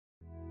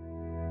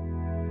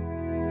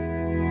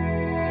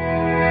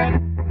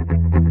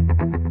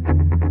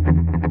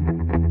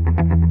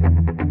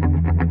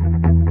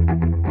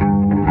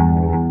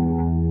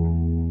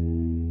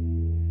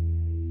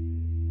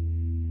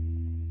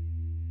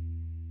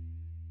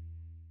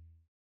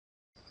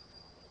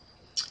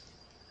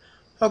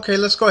Okay,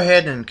 let's go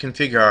ahead and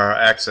configure our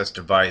access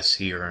device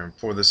here. And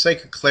for the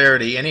sake of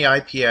clarity, any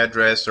IP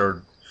address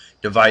or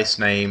device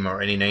name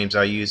or any names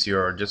I use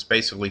here are just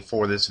basically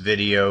for this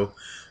video.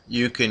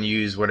 You can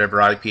use whatever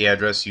IP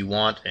address you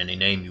want, any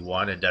name you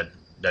want. It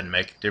doesn't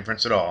make a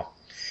difference at all.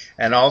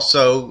 And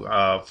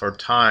also, for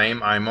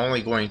time, I'm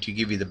only going to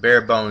give you the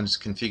bare bones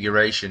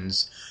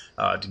configurations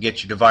to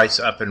get your device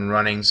up and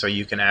running so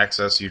you can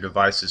access your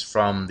devices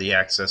from the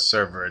access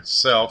server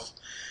itself.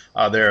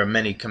 There are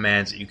many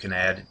commands that you can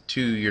add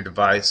to your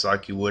device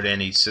like you would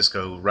any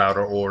Cisco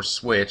router or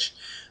switch.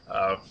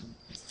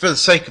 For the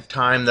sake of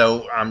time,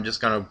 though, I'm just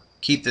going to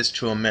keep this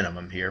to a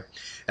minimum here.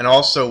 And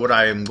also what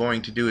I am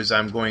going to do is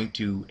I'm going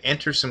to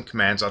enter some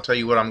commands. I'll tell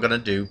you what I'm going to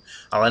do.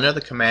 I'll enter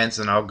the commands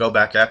and I'll go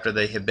back after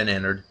they have been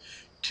entered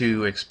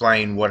to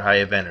explain what I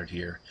have entered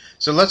here.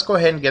 So let's go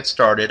ahead and get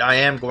started. I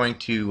am going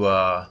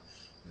to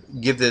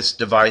give this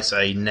device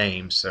a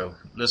name. So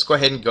let's go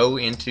ahead and go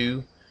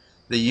into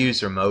the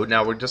user mode.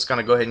 Now we're just going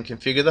to go ahead and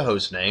configure the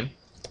host name.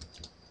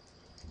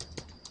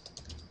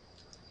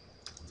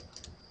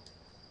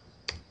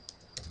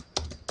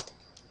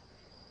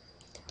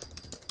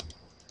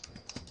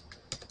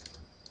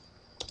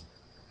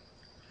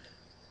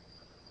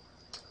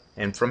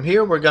 And from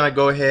here we're going to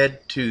go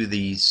ahead to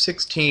the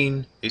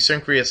 16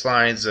 asynchronous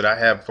lines that I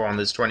have on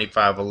this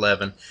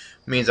 2511. It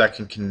means I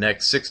can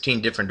connect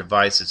 16 different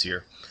devices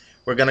here.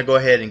 We're going to go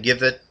ahead and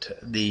give it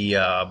the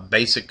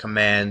basic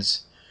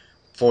commands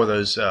for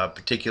those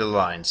particular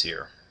lines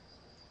here.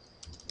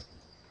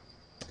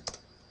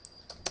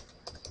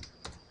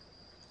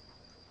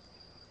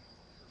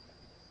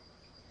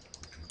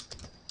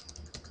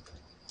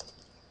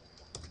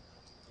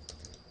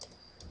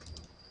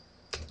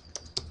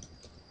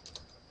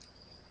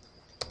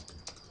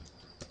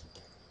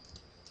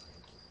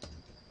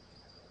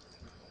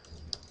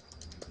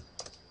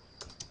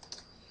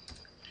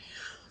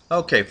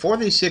 Okay, for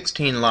these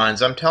 16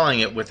 lines, I'm telling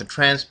it with the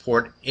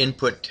transport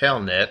input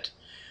telnet,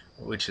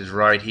 which is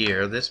right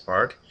here, this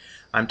part.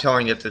 I'm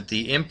telling it that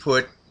the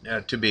input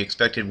to be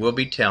expected will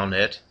be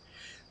telnet.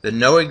 The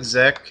no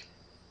exec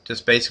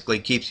just basically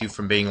keeps you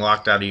from being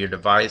locked out of your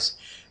device.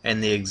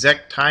 And the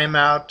exec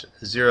timeout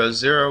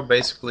 00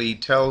 basically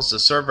tells the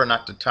server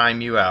not to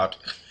time you out.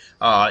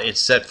 It's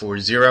set for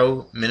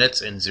 0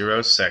 minutes and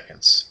 0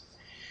 seconds.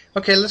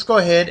 Okay, let's go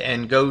ahead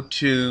and go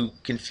to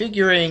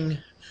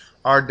configuring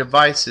our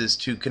devices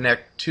to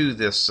connect to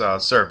this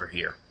server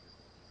here.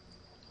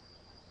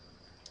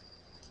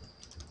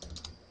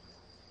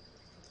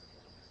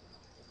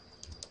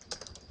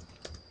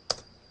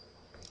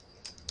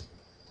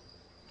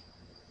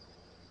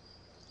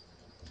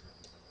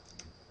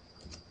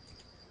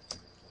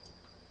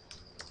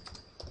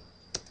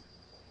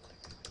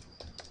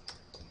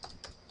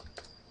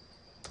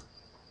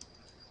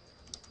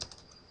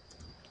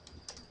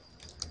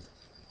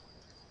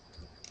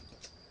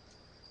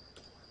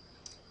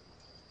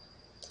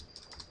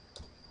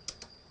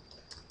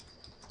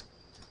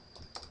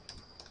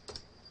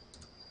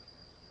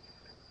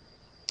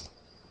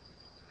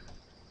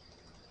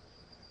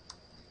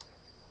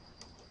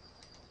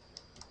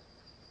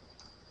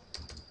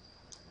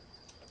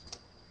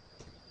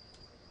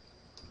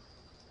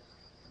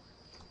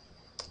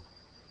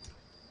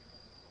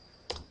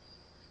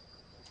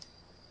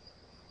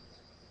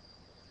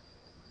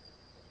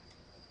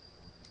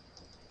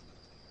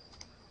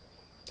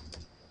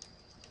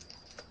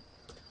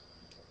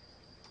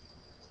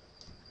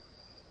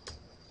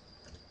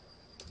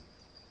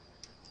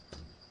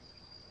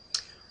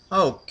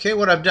 Okay,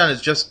 what I've done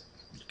is just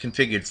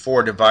configured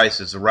 4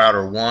 devices,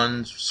 router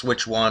 1,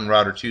 switch 1,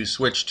 router 2,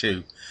 switch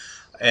 2.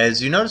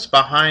 As you notice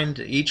behind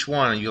each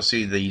one, you'll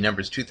see the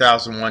numbers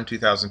 2001,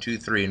 2002,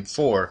 3, and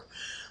 4.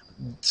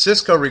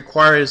 Cisco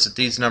requires that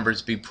these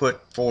numbers be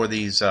put for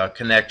these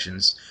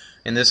connections.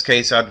 In this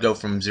case, I'd go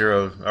from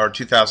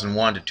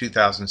 2001 to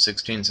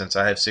 2016 since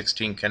I have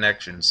 16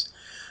 connections.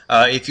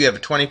 If you have a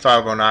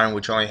 2509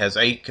 which only has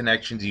 8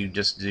 connections, you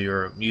just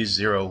use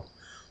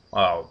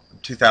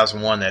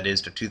 2001, that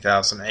is, to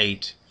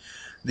 2008.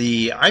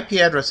 The IP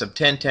address of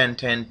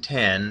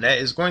 10.10.10.10, that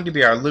is going to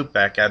be our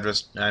loopback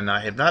address, and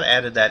I have not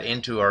added that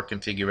into our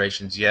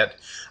configurations yet.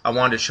 I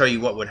wanted to show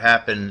you what would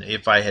happen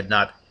if I had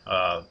not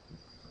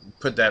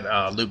put that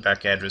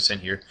loopback address in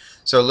here.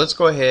 So let's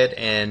go ahead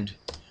and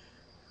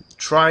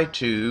try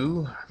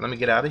to, let me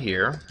get out of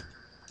here.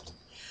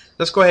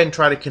 Let's go ahead and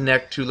try to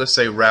connect to, let's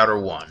say, router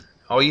 1.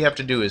 All you have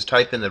to do is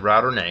type in the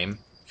router name,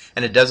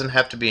 and it doesn't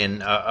have to be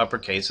in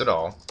uppercase at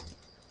all.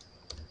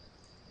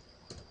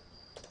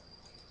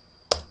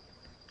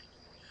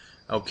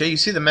 Okay, you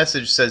see the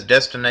message says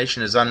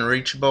destination is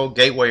unreachable,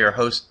 gateway or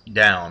host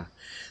down.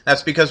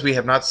 That's because we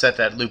have not set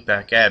that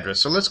loopback address.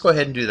 So let's go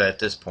ahead and do that at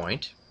this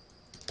point.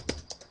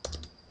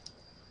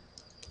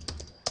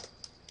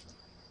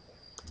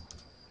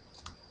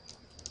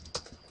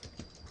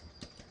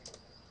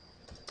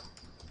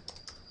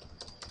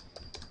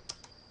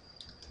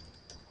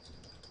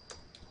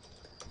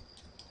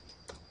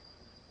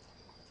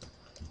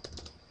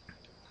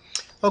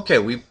 Okay,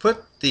 we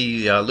put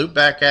the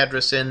loopback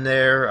address in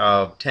there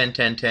of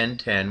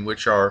 10.10.10.10,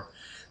 which are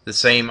the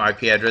same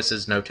IP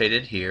addresses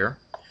notated here.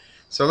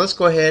 So let's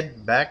go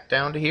ahead back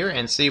down to here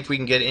and see if we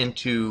can get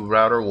into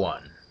router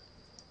 1.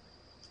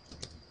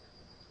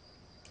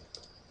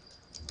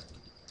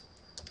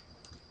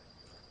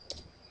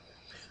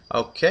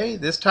 Okay,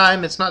 this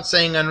time it's not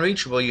saying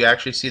unreachable. You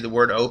actually see the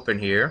word open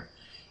here.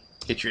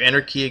 Hit your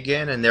enter key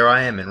again, and there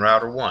I am in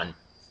router 1.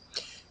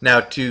 Now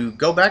to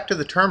go back to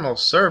the terminal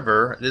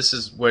server, this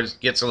is where it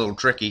gets a little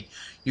tricky.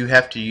 You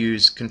have to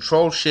use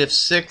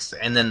Control-Shift-6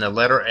 and then the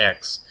letter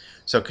X.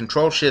 So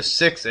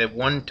Control-Shift-6 at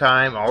one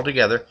time all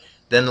together,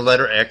 then the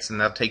letter X, and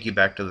that'll take you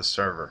back to the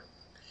server.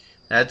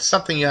 That's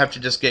something you have to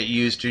just get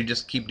used to.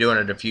 Just keep doing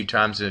it a few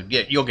times and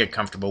you'll get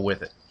comfortable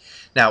with it.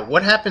 Now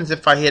what happens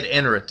if I hit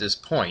enter at this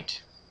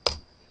point?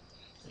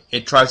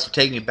 It tries to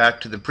take me back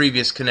to the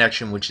previous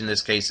connection, which in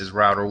this case is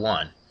router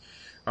 1.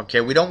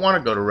 Okay, we don't want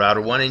to go to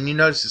router 1, and you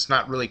notice it's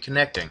not really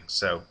connecting.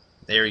 So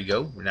there you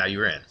go, now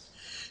you're in.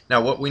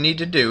 Now what we need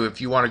to do,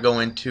 if you want to go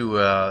into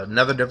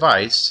another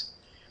device,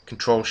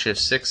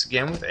 Control-Shift-6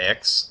 again with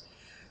X,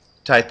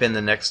 type in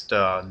the next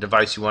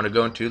device you want to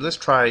go into. Let's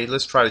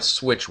try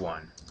switch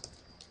 1.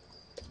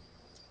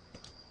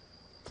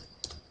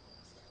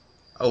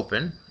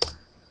 Open.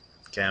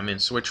 Okay, I'm in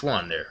switch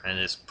 1 there, and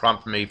it's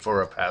prompting me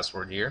for a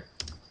password here.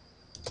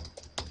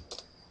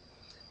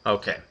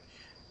 Okay,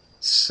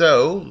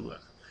 so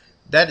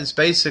that is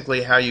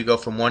basically how you go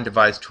from one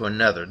device to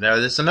another. Now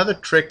there's another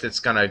trick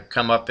that's going to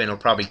come up and it'll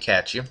probably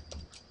catch you.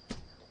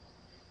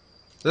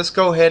 Let's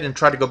go ahead and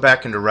try to go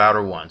back into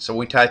router 1. So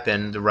we type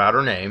in the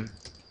router name.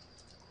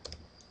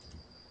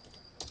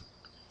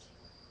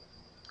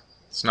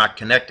 It's not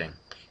connecting.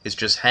 It's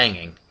just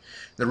hanging.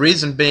 The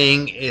reason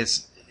being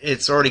is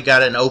it's already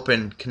got an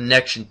open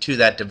connection to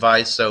that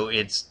device, so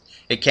it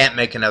can't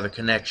make another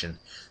connection.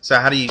 So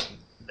how do you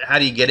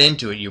get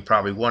into it, you're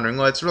probably wondering.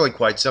 Well, it's really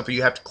quite simple.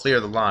 You have to clear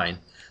the line.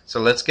 So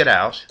let's get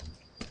out.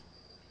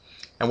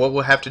 And what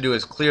we'll have to do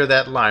is clear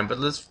that line. But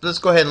let's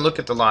go ahead and look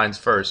at the lines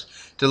first.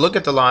 To look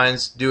at the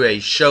lines, do a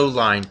show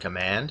line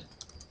command.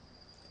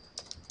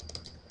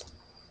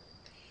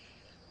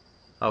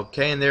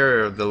 Okay, and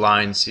there are the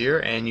lines here.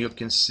 And you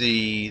can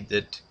see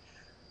that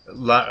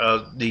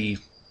the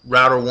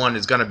router 1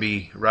 is going to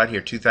be right here,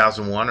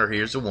 2001, or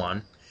here's a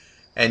 1.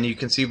 And you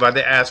can see by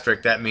the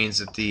asterisk that means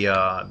that the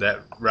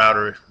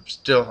router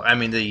still,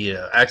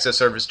 the access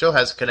server still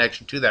has a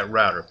connection to that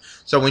router.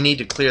 So we need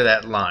to clear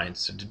that line.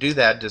 So to do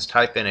that, just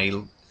type in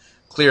a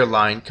clear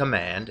line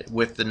command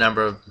with the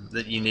number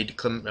that you need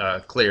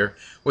to clear,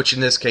 which in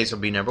this case will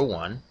be number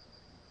 1.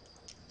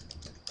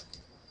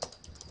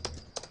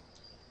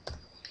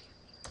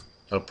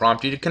 It'll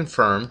prompt you to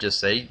confirm.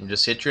 Just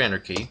hit your enter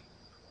key.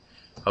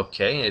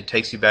 Okay, and it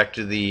takes you back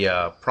to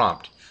the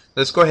prompt.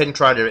 Let's go ahead and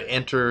try to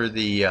enter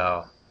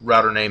the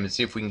router name and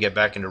see if we can get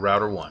back into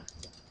router 1.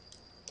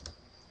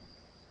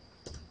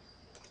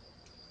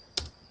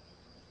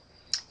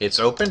 It's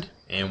opened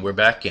and we're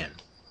back in.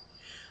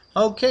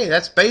 Okay,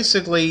 that's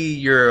basically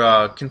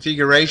your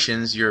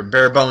configurations, your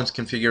bare bones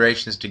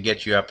configurations to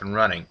get you up and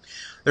running.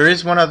 There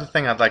is one other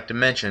thing I'd like to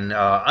mention.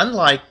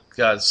 Unlike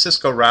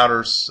Cisco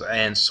routers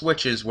and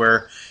switches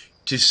where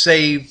to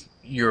save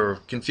your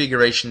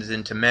configurations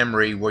into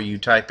memory where you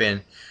type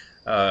in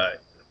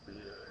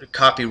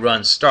copy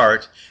run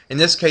start, in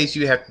this case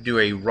you have to do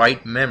a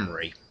write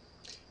memory,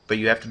 but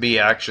you have to be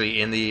actually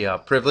in the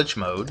privilege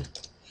mode.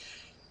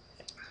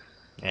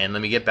 And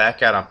let me get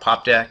back out. I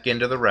popped back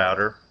into the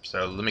router,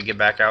 so let me get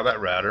back out of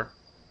that router.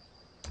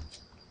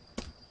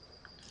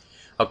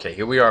 Okay,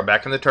 here we are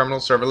back in the terminal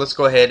server. Let's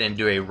go ahead and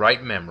do a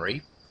write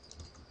memory,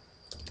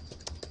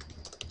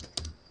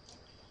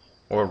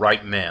 or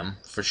write mem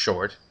for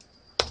short.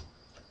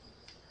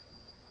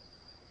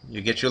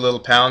 You get your little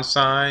pound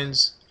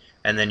signs,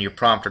 and then your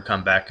prompt will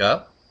come back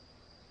up.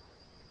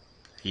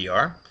 Here you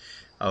are.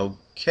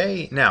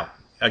 Okay, now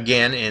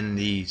again in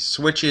the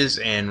switches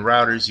and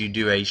routers you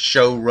do a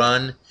show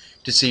run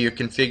to see your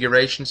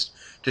configurations.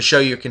 To show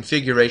your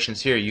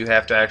configurations here you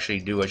have to actually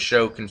do a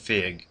show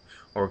config,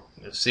 or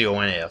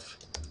CONF,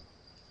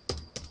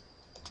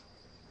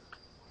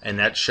 and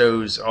that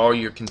shows all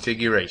your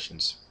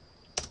configurations.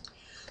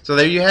 So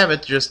there you have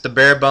it, just the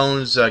bare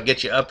bones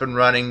get you up and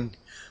running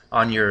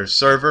on your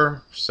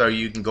server so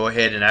you can go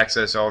ahead and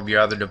access all of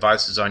your other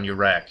devices on your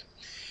rack.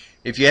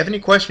 If you have any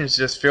questions,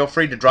 just feel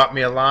free to drop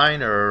me a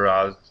line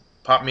or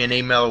pop me an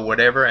email or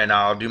whatever, and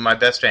I'll do my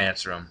best to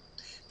answer them.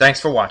 Thanks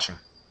for watching.